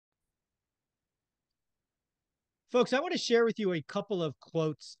Folks, I want to share with you a couple of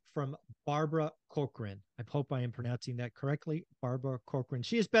quotes from Barbara Corcoran. I hope I am pronouncing that correctly. Barbara Corcoran.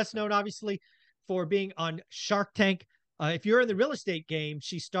 She is best known, obviously, for being on Shark Tank. If you're in the real estate game,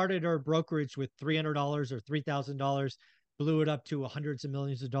 she started her brokerage with $300 or $3,000, blew it up to hundreds of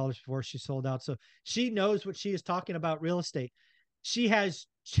millions of dollars before she sold out. So she knows what she is talking about real estate. She has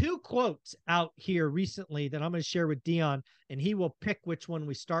two quotes out here recently that I'm going to share with Dion, and he will pick which one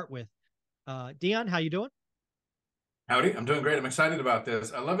we start with. Dion, how you doing? Howdy, I'm doing great. I'm excited about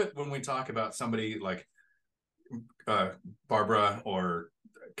this. I love it when we talk about somebody like uh, Barbara or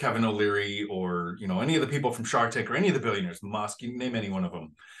Kevin O'Leary or any of the people from Shark Tank or any of the billionaires, Musk, you name any one of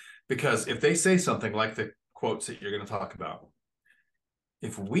them. Because if they say something like the quotes that you're going to talk about,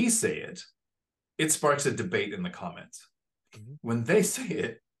 if we say it, it sparks a debate in the comments. Mm-hmm. When they say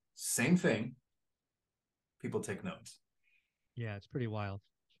it, same thing, people take notes. Yeah, it's pretty wild.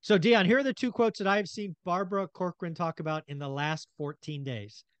 So, Dion, here are the two quotes that I have seen Barbara Corcoran talk about in the last 14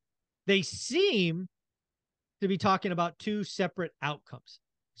 days. They seem to be talking about two separate outcomes.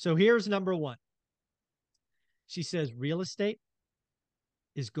 So here's number one. She says real estate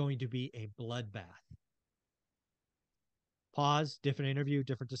is going to be a bloodbath. Pause, different interview,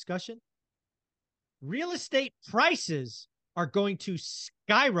 different discussion. Real estate prices are going to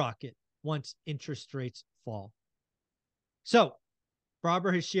skyrocket once interest rates fall. So,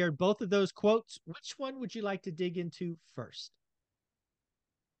 Barbara has shared both of those quotes. Which one would you like to dig into first?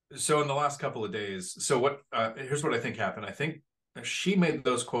 So in the last couple of days, here's what I think happened. I think she made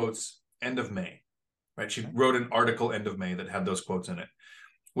those quotes end of May, right? She wrote an article end of May that had those quotes in it,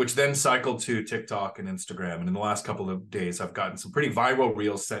 which then cycled to TikTok and Instagram. And in the last couple of days, I've gotten some pretty viral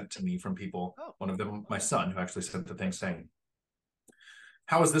reels sent to me from people. Oh. One of them, my son, who actually sent the thing saying,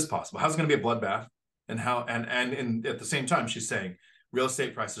 how is this possible? How's it going to be a bloodbath? And at the same time, she's saying real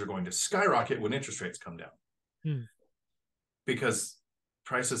estate prices are going to skyrocket when interest rates come down. Because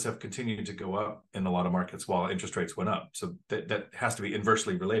prices have continued to go up in a lot of markets while interest rates went up. So that has to be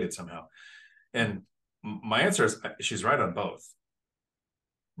inversely related somehow. And my answer is she's right on both.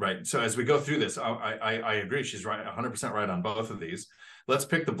 Right. So as we go through this, I agree. She's right, 100% right on both of these. Let's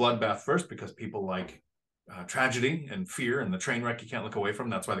pick the bloodbath first because people like tragedy and fear and the train wreck you can't look away from.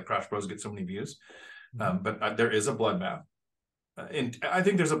 That's why the Crash Bros get so many views. But there is a bloodbath. And I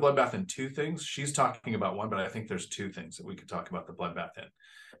think there's a bloodbath in two things. She's talking about one, but I think there's two things that we could talk about the bloodbath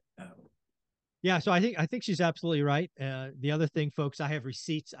in. Yeah, so I think she's absolutely right. The other thing, folks, I have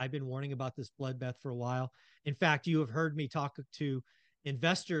receipts. I've been warning about this bloodbath for a while. In fact, you have heard me talk to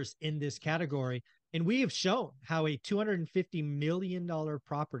investors in this category, and we have shown how a $250 million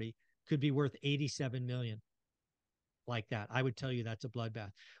property could be worth $87 million. Like that. I would tell you that's a bloodbath.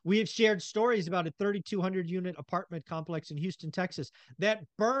 We have shared stories about a 3,200 unit apartment complex in Houston, Texas that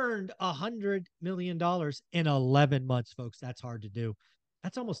burned $100 million in 11 months, folks. That's hard to do.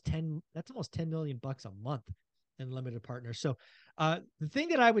 That's almost 10 million bucks a month in limited partners. So the thing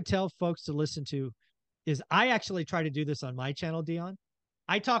that I would tell folks to listen to is I actually try to do this on my channel, Dion.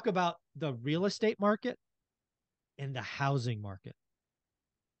 I talk about the real estate market and the housing market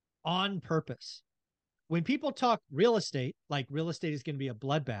on purpose. When people talk real estate, like real estate is going to be a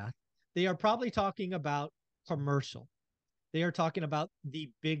bloodbath, they are probably talking about commercial. They are talking about the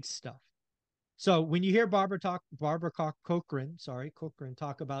big stuff. So when you hear Barbara Corcoran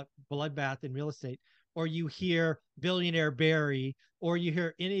talk about bloodbath in real estate, or you hear billionaire Barry, or you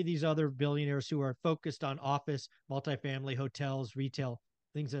hear any of these other billionaires who are focused on office, multifamily, hotels, retail,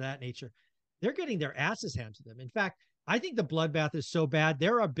 things of that nature, they're getting their asses handed to them. In fact, I think the bloodbath is so bad.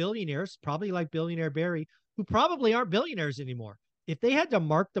 There are billionaires, probably like billionaire Barry, who probably aren't billionaires anymore. If they had to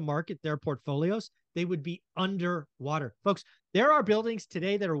mark to market their portfolios, they would be underwater. Folks, there are buildings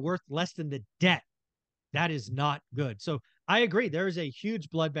today that are worth less than the debt. That is not good. So I agree. There is a huge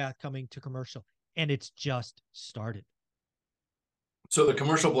bloodbath coming to commercial, and it's just started. So the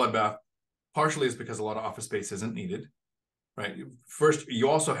commercial bloodbath partially is because a lot of office space isn't needed, right? First, you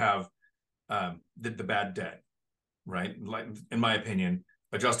also have the bad debt. Right? Like, in my opinion,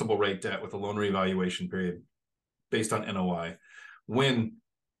 adjustable rate debt with a loan reevaluation period based on NOI. When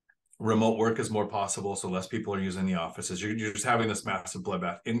remote work is more possible, so less people are using the offices, you're just having this massive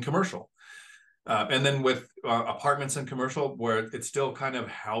bloodbath in commercial. And then with apartments and commercial, where it's still kind of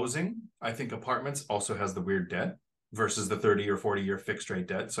housing, I think apartments also has the weird debt versus the 30 or 40-year fixed rate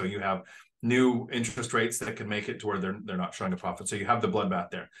debt. So you have new interest rates that can make it to where they're not showing a profit. So you have the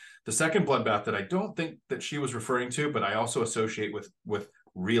bloodbath there. The second bloodbath that I don't think that she was referring to, but I also associate with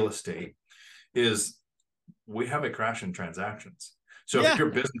real estate, is we have a crash in transactions. So if your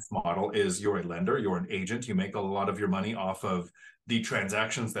business model is you're a lender, you're an agent, you make a lot of your money off of the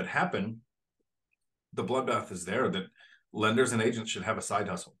transactions that happen, the bloodbath is there that lenders and agents should have a side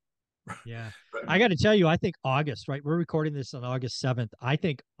hustle. Yeah. Right. I got to tell you, I think August, right? We're recording this on August 7th. I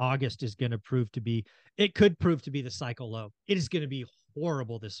think August is going to prove to be, it could prove to be the cycle low. It is going to be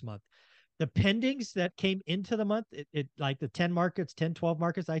horrible this month. The pendings that came into the month, it like the 10 markets, 10, 12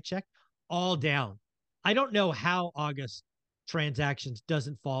 markets I checked, all down. I don't know how August transactions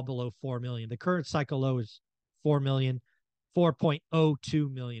doesn't fall below 4 million. The current cycle low is 4 million.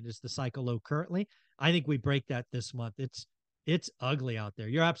 4.02 million is the cycle low currently. I think we break that this month. It's ugly out there.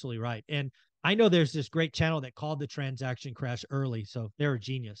 You're absolutely right. And I know there's this great channel that called the transaction crash early, so they're a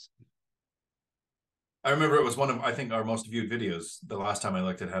genius. I remember it was one of, I think, our most viewed videos. The last time I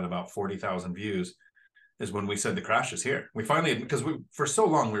looked, it had about 40,000 views, is when we said the crash is here. We finally, because we, for so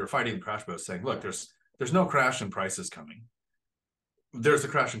long, we were fighting the crash boats saying, look, there's no crash in prices coming. There's a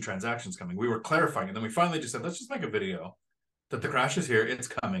crash in transactions coming. We were clarifying, and then we finally just said, let's just make a video that the crash is here, it's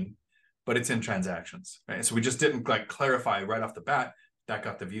coming, but it's in transactions. Right? So we just didn't like clarify right off the bat. That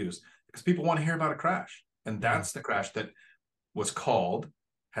got the views because people want to hear about a crash. And that's the crash that was called,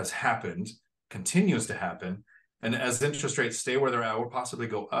 has happened, continues to happen. And as interest rates stay where they're at or possibly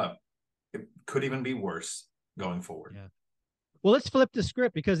go up, it could even be worse going forward. Yeah. Well, let's flip the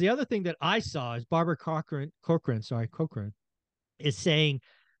script, because the other thing that I saw is Barbara Cochran is saying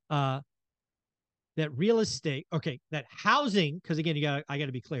that real estate, okay, that housing, because again, I got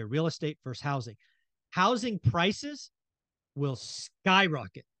to be clear, real estate versus housing. Housing prices will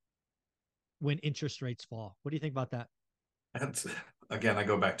skyrocket when interest rates fall. What do you think about that? And again, I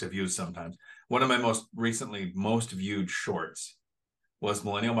go back to views sometimes. One of my most viewed shorts was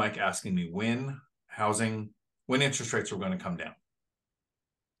Millennial Mike asking me when interest rates were going to come down.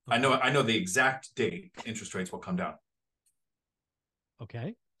 Okay. I know the exact date interest rates will come down.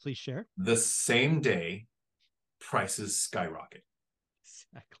 Okay, please share. The same day, prices skyrocket.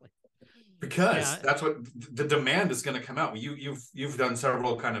 Exactly. Because that's what the demand is going to come out. You've done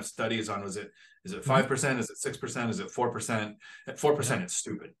several kind of studies on, is it 5%? Is it 6%? Is it 4%? At 4%, it's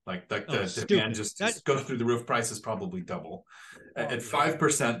stupid. Like the demand just goes through the roof. Prices probably double. At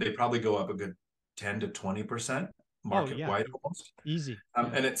 5%, they probably go up a good 10 to 20% market wide almost. Easy.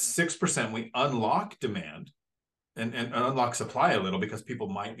 And at 6%, we unlock demand and unlock supply a little, because people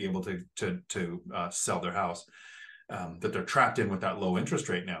might be able to sell their house. That they're trapped in with that low interest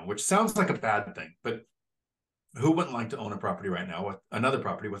rate now, which sounds like a bad thing, but who wouldn't like to own a property right now with another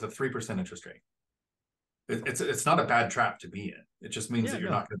property with a 3% interest rate? It's not a bad trap to be in. It just means that you're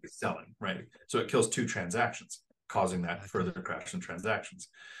not going to be selling, right? So it kills two transactions, causing that further crash in transactions.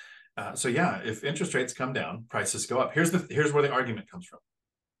 So yeah, if interest rates come down, prices go up. Here's where the argument comes from.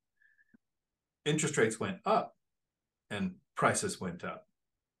 Interest rates went up and prices went up.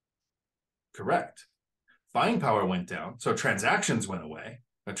 Correct. Buying power went down, so transactions went away.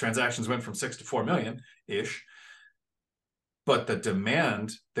 Transactions went from 6 to 4 million ish. But the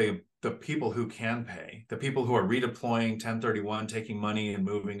demand, the people who can pay, the people who are redeploying 1031, taking money and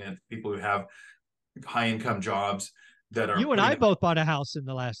moving it, people who have high income jobs that are. You and I both bought a house in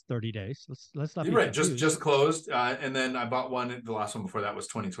the last 30 days. Let's not be right. confused. Just closed, and then I bought one. The last one before that was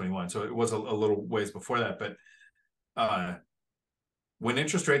 2021, so it was a little ways before that. But when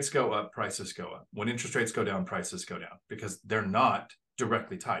interest rates go up, prices go up. When interest rates go down, prices go down, because they're not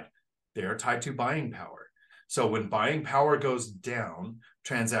directly tied. They are tied to buying power. So when buying power goes down,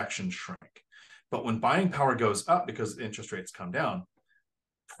 transactions shrink. But when buying power goes up, because interest rates come down,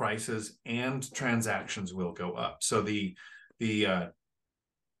 prices and transactions will go up. So the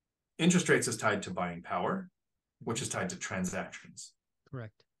interest rates is tied to buying power, which is tied to transactions.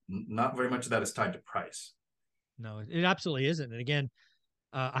 Correct. Not very much of that is tied to price. No, it absolutely isn't. And again,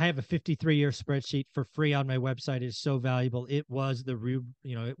 I have a 53-year spreadsheet for free on my website. It is so valuable. It was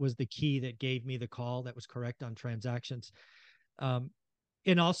it was the key that gave me the call that was correct on transactions.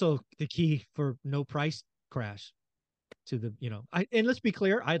 And also the key for no price crash to the, and let's be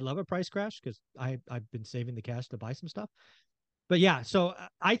clear, I'd love a price crash because I've been saving the cash to buy some stuff. But yeah, so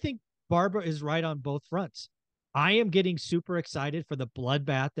I think Barbara is right on both fronts. I am getting super excited for the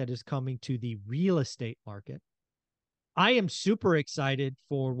bloodbath that is coming to the real estate market. I am super excited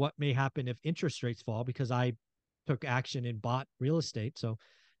for what may happen if interest rates fall, because I took action and bought real estate. So,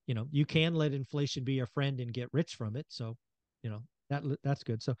 you can let inflation be your friend and get rich from it. So, that's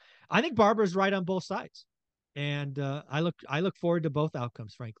good. So I think Barbara's right on both sides. And I look forward to both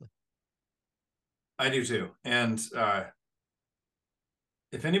outcomes, frankly. I do too. And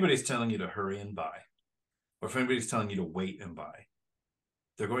if anybody's telling you to hurry and buy, or if anybody's telling you to wait and buy,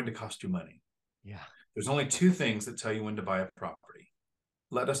 they're going to cost you money. Yeah. There's only two things that tell you when to buy a property.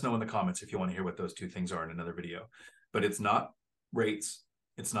 Let us know in the comments if you want to hear what those two things are in another video. But it's not rates,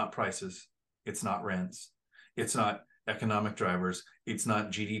 it's not prices, It's not rents. It's not economic drivers. It's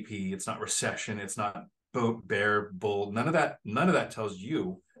not GDP. It's not recession. It's not bear, bull. None of that tells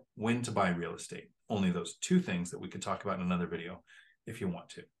you when to buy real estate. Only those two things that we could talk about in another video if you want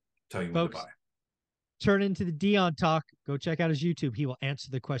to tell you when to Folks, buy. turn into the Dion Talk. Go check out his YouTube. He will answer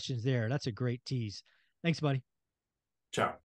the questions there. That's a great tease. Thanks, buddy. Ciao.